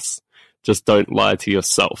everyone else, just don't lie to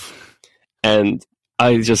yourself. And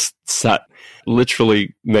I just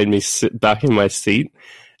literally made me sit back in my seat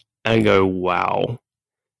and go, wow.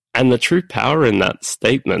 And the true power in that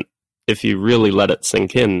statement, if you really let it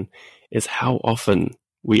sink in, is how often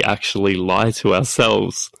we actually lie to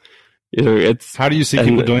ourselves. It's how do you see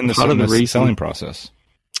people doing this in the selling process?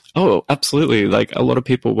 Oh, absolutely. Like a lot of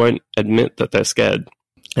people won't admit that they're scared.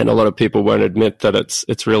 And a lot of people won't admit that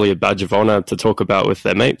it's really a badge of honor to talk about with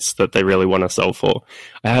their mates that they really want to sell for.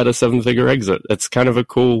 I had a 7-figure exit. It's kind of a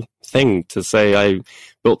cool thing to say I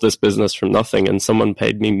built this business from nothing and someone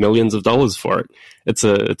paid me millions of dollars for it. It's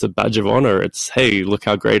a badge of honor. It's, hey, look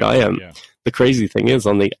how great I am. Yeah. The crazy thing is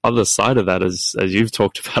on the other side of that is, as you've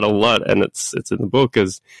talked about a lot, and it's in the book,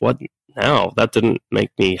 is what now? That didn't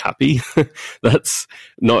make me happy. That's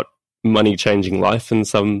not money changing life in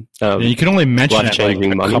some you can only mention it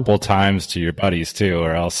like a couple times to your buddies too,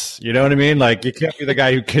 or else, you know what I mean? Like you can't be the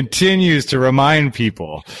guy who continues to remind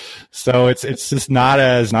people. So it's just not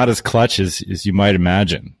as clutch as you might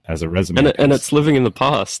imagine as a resume. And it's living in the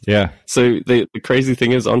past. Yeah. So the crazy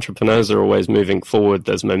thing is entrepreneurs are always moving forward.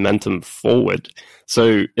 There's momentum forward.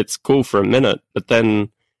 So it's cool for a minute, but then,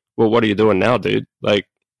 well, what are you doing now, dude? Like,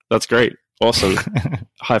 that's great. Awesome.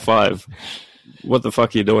 High five. What the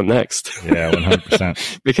fuck are you doing next? Yeah,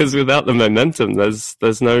 100%. Because without the momentum,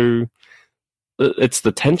 there's no. It's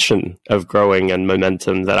the tension of growing and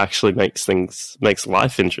momentum that actually makes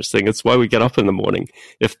life interesting. It's why we get up in the morning.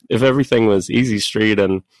 If everything was easy street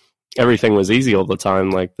and everything was easy all the time,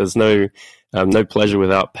 like there's no pleasure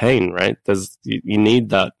without pain, right? You need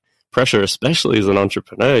that pressure, especially as an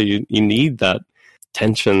entrepreneur. You need that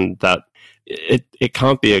tension. That it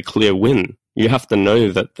can't be a clear win. You have to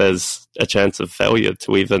know that there's a chance of failure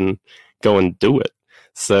to even go and do it.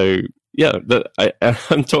 So, yeah,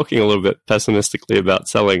 I'm talking a little bit pessimistically about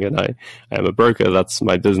selling, and I am a broker. That's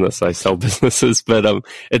my business. I sell businesses, but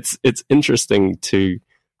it's interesting to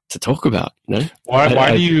talk about. You know?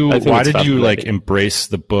 Why did you like embrace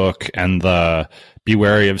the book and the be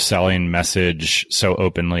wary of selling message so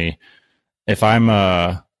openly? If I'm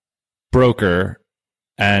a broker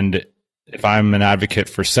and if I'm an advocate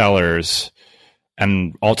for sellers,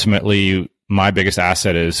 and ultimately my biggest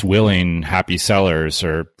asset is willing, happy sellers,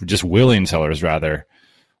 or just willing sellers rather,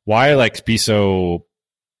 why like be so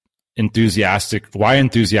enthusiastic? Why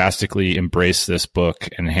enthusiastically embrace this book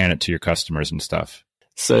and hand it to your customers and stuff?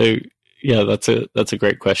 So yeah, that's a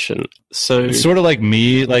great question. So it's sort of like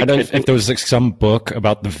me, like if there was like some book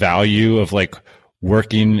about the value of like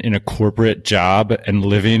working in a corporate job and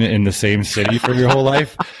living in the same city for your whole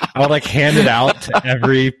life, I would like hand it out to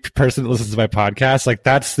every person that listens to my podcast. Like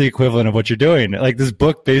that's the equivalent of what you're doing. Like this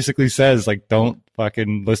book basically says like, don't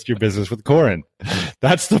fucking list your business with Corin.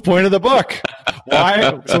 That's the point of the book.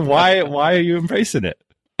 Why are you embracing it?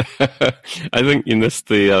 I think you missed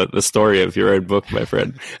the story of your own book, my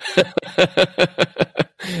friend.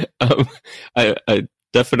 I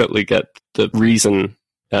definitely get the reason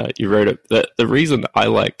you wrote it. The reason I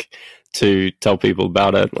like to tell people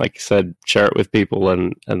about it, like you said, share it with people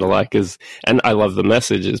and the like is, and I love the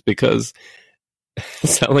message, is because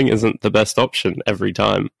selling isn't the best option every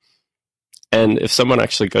time. And if someone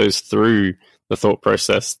actually goes through the thought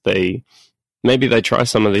process, maybe they try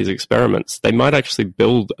some of these experiments, they might actually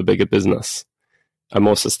build a bigger business, a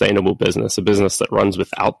more sustainable business, a business that runs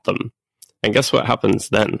without them. And guess what happens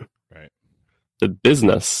then? Right. The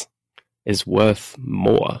business is worth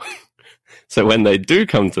more. So when they do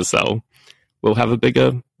come to sell, we'll have a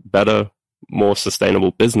bigger, better, more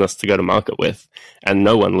sustainable business to go to market with, and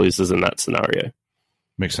no one loses in that scenario.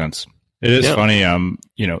 Makes sense. It is funny.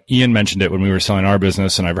 Ian mentioned it when we were selling our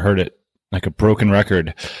business, and I've heard it like a broken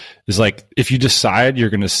record. Is like if you decide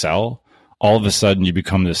you're going to sell, all of a sudden you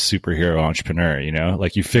become this superhero entrepreneur, you know,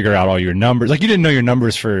 like you figure out all your numbers. Like you didn't know your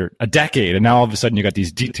numbers for a decade. And now all of a sudden you got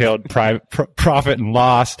these detailed profit and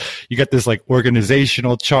loss. You got this like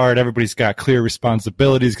organizational chart. Everybody's got clear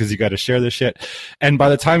responsibilities because you got to share this shit. And by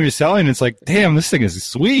the time you're selling, it's like, damn, this thing is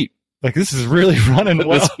sweet. Like this is really running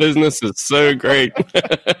well. This business is so great.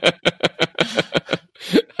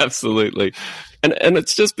 Absolutely. And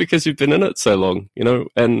it's just because you've been in it so long, you know,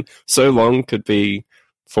 and so long could be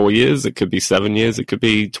 4 years, it could be 7 years, it could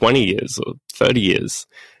be 20 years or 30 years.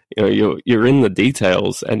 You know, you're in the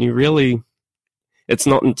details, and it's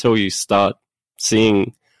not until you start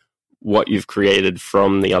seeing what you've created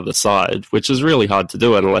from the other side, which is really hard to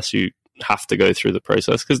do unless you have to go through the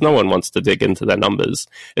process, because no one wants to dig into their numbers.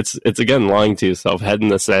 It's again lying to yourself, head in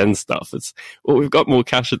the sand stuff. It's, well, we've got more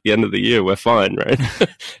cash at the end of the year, we're fine, right?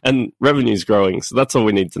 And revenue's growing, so that's all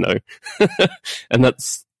we need to know. And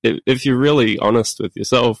that's, if you're really honest with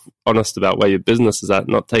yourself, honest about where your business is at,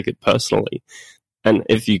 not take it personally. And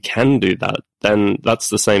if you can do that, then that's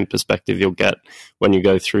the same perspective you'll get when you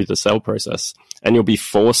go through the sale process. And you'll be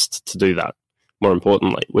forced to do that, more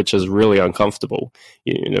importantly, which is really uncomfortable.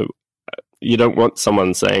 You know, you don't want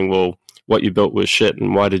someone saying, well, what you built was shit,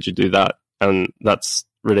 and why did you do that? And that's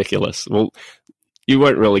ridiculous. Well, you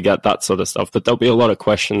won't really get that sort of stuff, but there'll be a lot of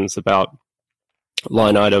questions about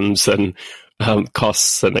line items and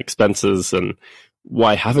costs and expenses, and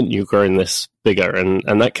why haven't you grown this bigger?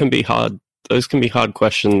 And that can be hard. Those can be hard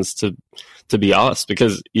questions to be asked,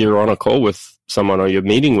 because you're on a call with someone or you're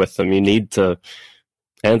meeting with them. You need to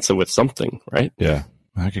answer with something, right? Yeah,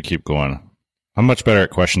 I could keep going. I'm much better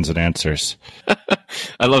at questions than answers.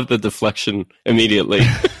 I love the deflection immediately.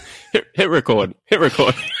 hit record.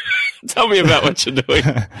 Tell me about what you're doing.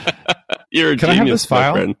 You're a Can genius, I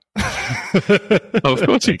have this file? Oh, of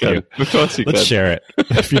course you can. Of course you can. Let's share it,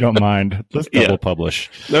 if you don't mind. Let's double publish.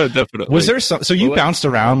 No, definitely. Was there so you bounced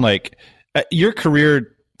around, like, your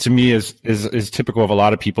career to me is typical of a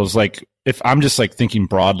lot of people's. Like, if I'm just like thinking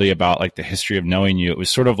broadly about like the history of knowing you, it was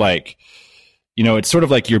sort of like, you know, it's sort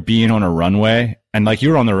of like you're being on a runway, and like you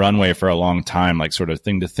were on the runway for a long time, like sort of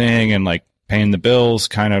thing to thing, and like paying the bills,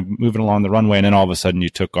 kind of moving along the runway, and then all of a sudden you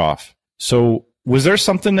took off. So was there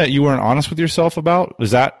something that you weren't honest with yourself about?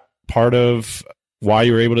 Was that part of why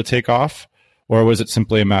you were able to take off, or was it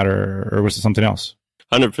simply a matter, or was it something else?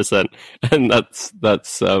 100%. And that's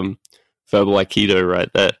verbal Aikido right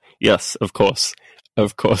there. Yes, of course.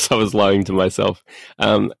 Of course, I was lying to myself.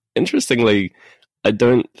 Interestingly, I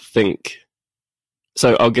don't think...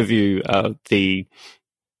 So I'll give you how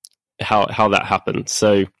that happened.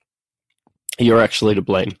 So you're actually to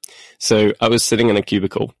blame. So I was sitting in a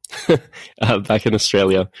cubicle back in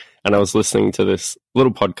Australia, and I was listening to this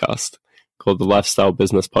little podcast called the Lifestyle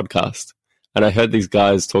Business Podcast. And I heard these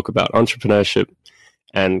guys talk about entrepreneurship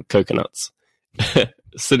and coconuts,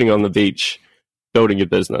 sitting on the beach, building a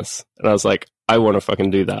business. And I was like, I want to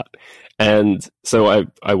fucking do that. And so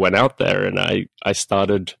I went out there and I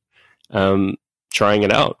started trying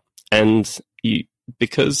it out. And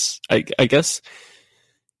because I guess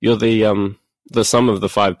you're the sum of the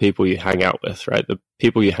 5 people you hang out with, right? The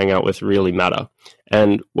people you hang out with really matter.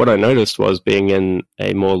 And what I noticed was, being in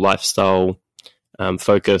a more lifestyle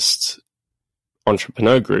focused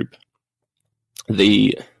entrepreneur group,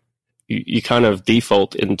 you kind of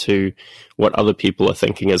default into what other people are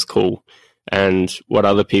thinking is cool and what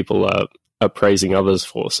other people are praising others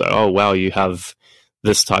for. So, oh, wow, you have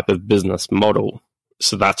this type of business model,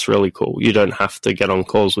 so that's really cool. You don't have to get on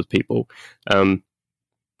calls with people.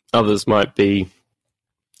 Others might be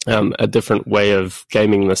a different way of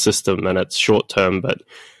gaming the system, and it's short term, but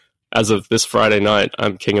as of this Friday night,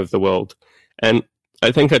 I'm king of the world. And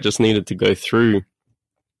I think I just needed to go through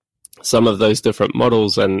some of those different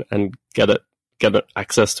models and get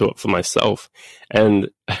access to it for myself. And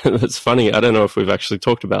it's funny, I don't know if we've actually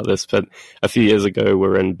talked about this, but a few years ago,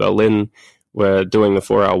 we're in Berlin. We're doing the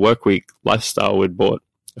 4-hour work week lifestyle. We'd bought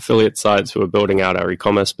affiliate sites. We were building out our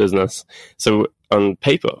e-commerce business. So on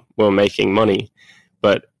paper, we were making money,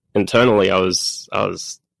 but internally, I was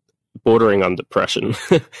bordering on depression.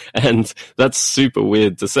 And that's super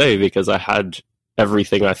weird to say, because I had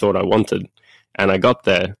everything I thought I wanted, and I got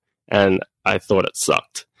there and I thought it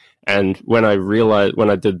sucked. And when I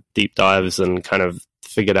did deep dives and kind of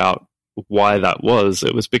figured out why that was,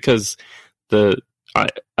 it was because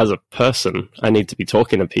as a person, I need to be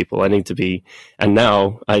talking to people. And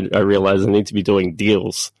now I realize I need to be doing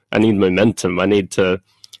deals. I need momentum. I need to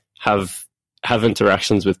have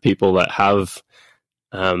interactions with people that have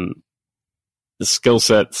the skill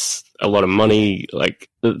sets, a lot of money, like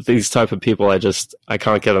these type of people I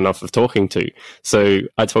can't get enough of talking to. So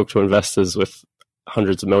I talk to investors with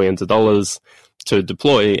hundreds of millions of dollars to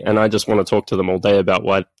deploy, and I just want to talk to them all day about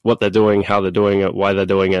what they're doing, how they're doing it, why they're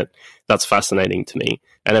doing it. That's fascinating to me.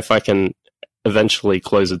 And if I can eventually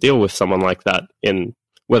close a deal with someone like that, in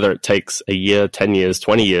whether it takes a year, 10 years,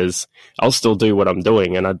 20 years, I'll still do what I'm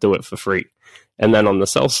doing, and I'd do it for free. And then on the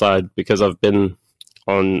sell side, because I've been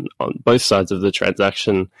on both sides of the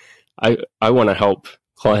transaction, I want to help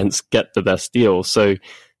clients get the best deal. So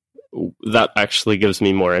that actually gives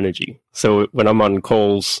me more energy. So when I'm on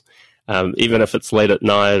calls, even if it's late at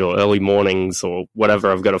night or early mornings or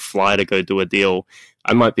whatever, I've got to fly to go do a deal.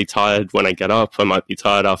 I might be tired when I get up. I might be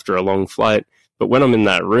tired after a long flight. But when I'm in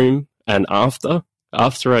that room and after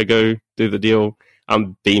I go do the deal,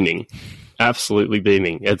 I'm beaming, absolutely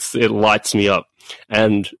beaming. It lights me up.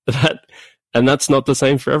 And that's not the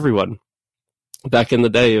same for everyone. Back in the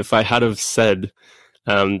day, if I had have said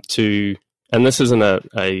and this isn't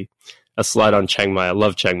a slide on Chiang Mai, I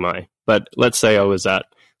love Chiang Mai, but let's say I was at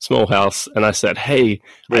Small House and I said, hey,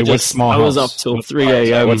 I was up till 3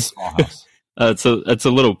 a.m. What's Small House? It's a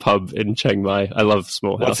little pub in Chiang Mai. I love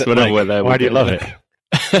Small House. Whenever we're there, why do you love it?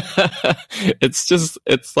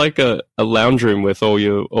 It's like a lounge room with all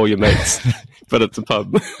your mates. but it's a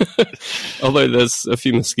pub. Although there's a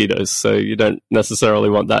few mosquitoes, so you don't necessarily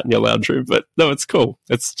want that in your lounge room. But no, it's cool.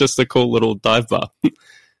 It's just a cool little dive bar.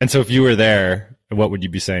 And so if you were there, what would you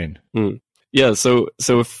be saying? Yeah, so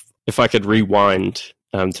if I could rewind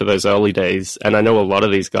to those early days, and I know a lot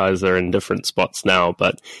of these guys are in different spots now,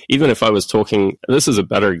 but even if I was talking, this is a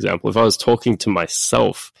better example, if I was talking to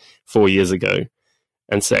myself 4 years ago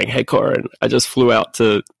and saying, hey, Corin, I just flew out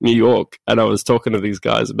to New York and I was talking to these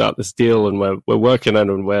guys about this deal and we're working on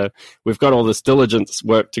it and we've got all this diligence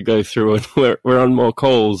work to go through and we're on more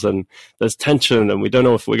calls and there's tension and we don't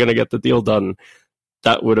know if we're going to get the deal done.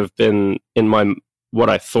 That would have been in what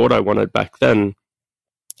I thought I wanted back then.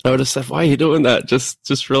 I would have said, why are you doing that?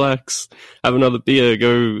 Just relax, have another beer,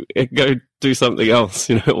 go do something else.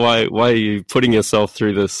 You know, why are you putting yourself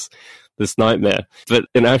through this nightmare? But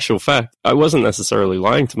in actual fact, I wasn't necessarily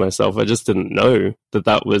lying to myself. I just didn't know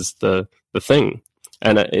that was the thing.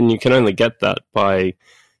 And you can only get that by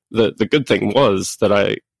the good thing was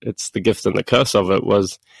that it's the gift and the curse of it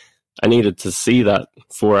was I needed to see that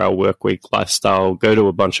 4-hour work week lifestyle, go to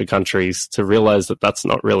a bunch of countries to realize that that's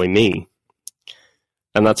not really me.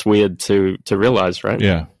 And that's weird to realize, right?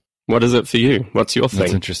 Yeah. What is it for you? What's your thing?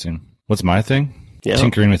 That's interesting. What's my thing? Yeah.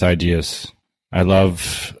 Tinkering with ideas. I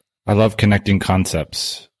love connecting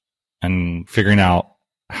concepts and figuring out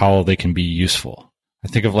how they can be useful.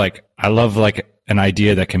 I love an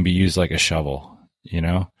idea that can be used like a shovel, you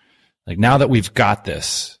know? Like now that we've got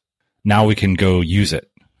this, now we can go use it.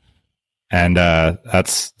 And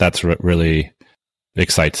that's what really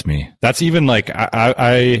excites me. That's even like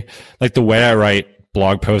I like the way I write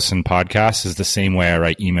blog posts and podcasts is the same way I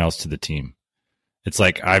write emails to the team. It's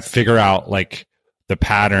like I figure out like the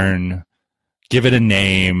pattern, give it a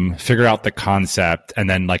name, figure out the concept, and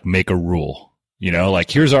then like make a rule. You know, like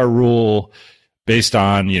here's our rule based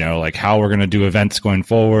on, you know, like how we're going to do events going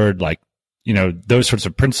forward, like, you know, those sorts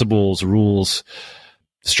of principles, rules,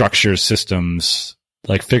 structures, systems,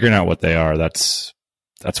 like figuring out what they are. That's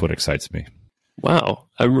what excites me. Wow,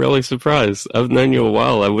 I'm really surprised. I've known you a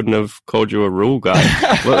while. I wouldn't have called you a rule guy.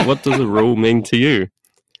 What does a rule mean to you?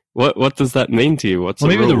 What does that mean to you? What's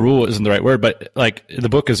maybe the rule isn't the right word, but like the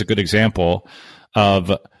book is a good example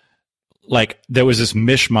of like there was this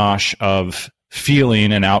mishmash of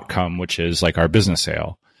feeling and outcome, which is like our business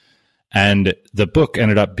sale. And the book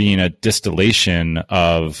ended up being a distillation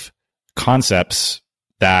of concepts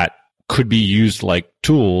that could be used like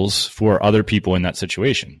tools for other people in that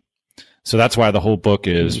situation. So that's why the whole book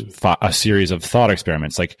is a series of thought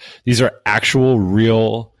experiments. Like these are actual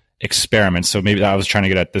real experiments. So maybe I was trying to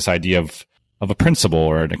get at this idea of a principle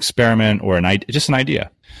or an experiment or just an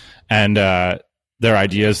idea. And they're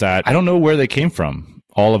ideas that I don't know where they came from,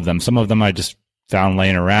 all of them. Some of them I just found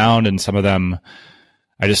laying around, and some of them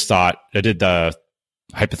I just thought, I did the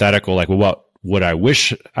hypothetical, like, well, what would I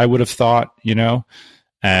wish I would have thought, you know?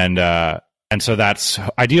 And so that's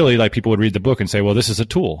ideally like people would read the book and say, well, this is a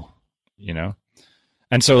tool, you know?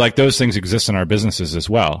 And so like those things exist in our businesses as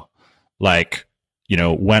well. Like, you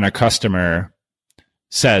know, when a customer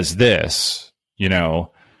says this, you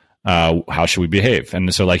know, how should we behave?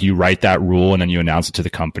 And so like you write that rule and then you announce it to the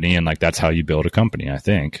company, and like that's how you build a company, I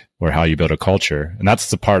think, or how you build a culture. And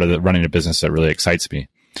that's the part of the running a business that really excites me.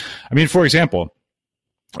 I mean, for example,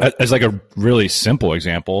 as like a really simple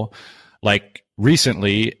example, like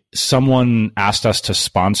recently someone asked us to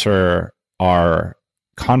sponsor our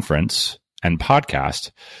conference and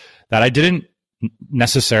podcast that I didn't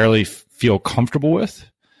necessarily feel comfortable with.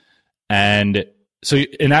 And so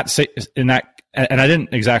and I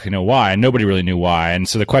didn't exactly know why, and nobody really knew why. And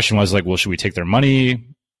so the question was like, well, should we take their money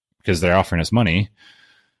because they're offering us money,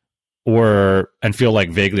 and feel like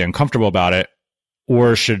vaguely uncomfortable about it?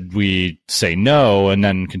 Or should we say no and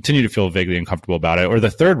then continue to feel vaguely uncomfortable about it? Or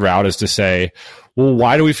the third route is to say, well,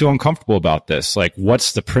 why do we feel uncomfortable about this? Like,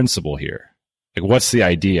 what's the principle here? Like, what's the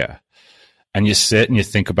idea? And you sit and you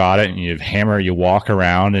think about it and you walk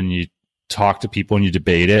around and you talk to people and you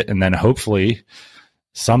debate it. And then hopefully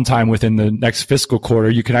sometime within the next fiscal quarter,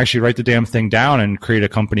 you can actually write the damn thing down and create a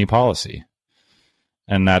company policy.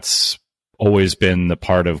 And that's always been the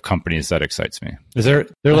part of companies that excites me.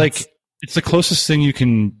 It's the closest thing you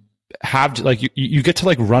can have to, like, you get to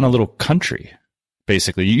like run a little country,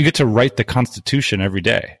 basically. You get to write the Constitution every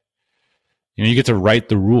day. You know, you get to write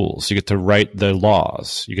the rules, you get to write the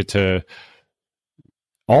laws, you get to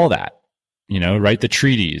all that, you know, write the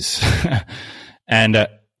treaties. And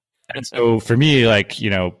so for me, like,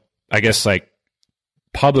 you know, I guess like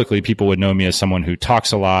publicly people would know me as someone who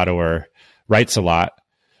talks a lot or writes a lot,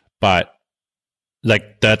 but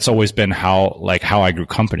like that's always been how I grew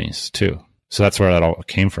companies too. So that's where that all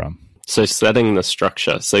came from. So setting the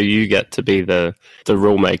structure, so you get to be the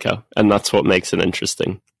rule maker, and that's what makes it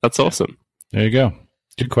interesting. That's awesome. There you go.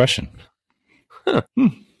 Good question. Huh.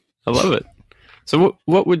 I love it. So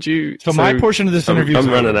what would you... So my portion of this interview is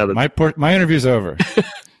over. I'm running out of... My interview's over.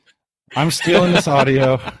 I'm stealing this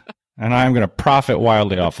audio, and I'm going to profit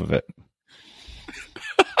wildly off of it.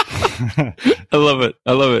 I love it.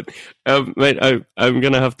 Mate, I'm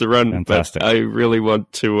going to have to run. Fantastic. But I really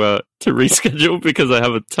want to reschedule because I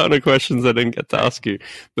have a ton of questions I didn't get to ask you.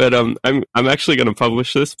 But I'm actually going to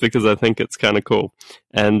publish this because I think it's kind of cool.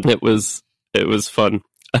 And it was fun.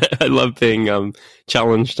 I love being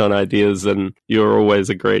challenged on ideas, and you're always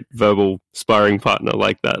a great verbal sparring partner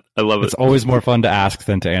like that. I love it. It's always more fun to ask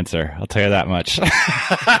than to answer. I'll tell you that much.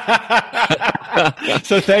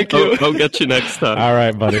 So thank you. I'll get you next time. All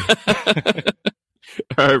right, buddy.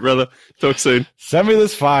 All right, brother. Talk soon. Send me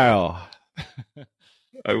this file.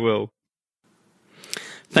 I will.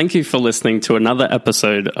 Thank you for listening to another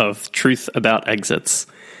episode of Truth About Exits.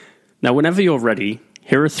 Now, whenever you're ready,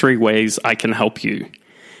 here are 3 ways I can help you.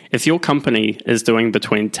 If your company is doing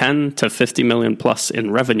between 10 to 50 million plus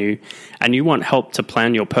in revenue, and you want help to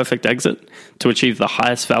plan your perfect exit to achieve the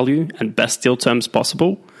highest value and best deal terms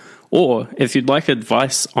possible, or if you'd like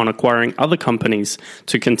advice on acquiring other companies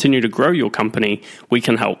to continue to grow your company, we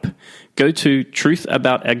can help. Go to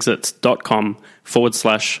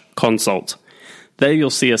truthaboutexits.com/consult. There you'll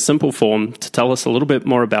see a simple form to tell us a little bit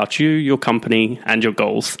more about you, your company, and your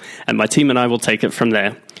goals, and my team and I will take it from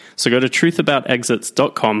there. So go to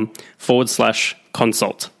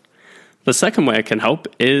truthaboutexits.com/consult. The second way I can help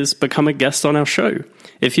is become a guest on our show.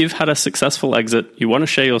 If you've had a successful exit, you want to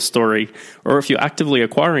share your story, or if you're actively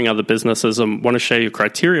acquiring other businesses and want to share your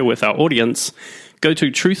criteria with our audience, go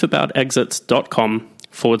to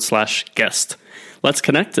truthaboutexits.com/guest. Let's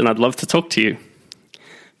connect, and I'd love to talk to you.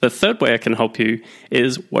 The third way I can help you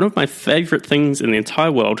is one of my favorite things in the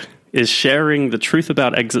entire world is sharing the Truth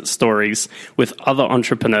About Exit stories with other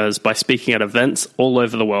entrepreneurs by speaking at events all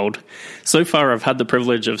over the world. So far, I've had the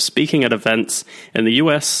privilege of speaking at events in the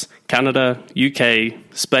US, Canada, UK,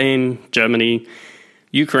 Spain, Germany,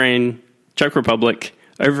 Ukraine, Czech Republic,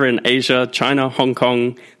 over in Asia, China, Hong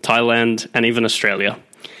Kong, Thailand, and even Australia.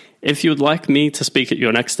 If you would like me to speak at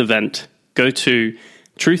your next event, go to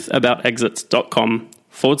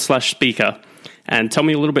truthaboutexits.com/speaker and tell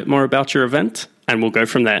me a little bit more about your event, and we'll go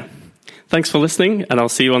from there. Thanks for listening, and I'll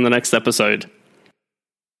see you on the next episode.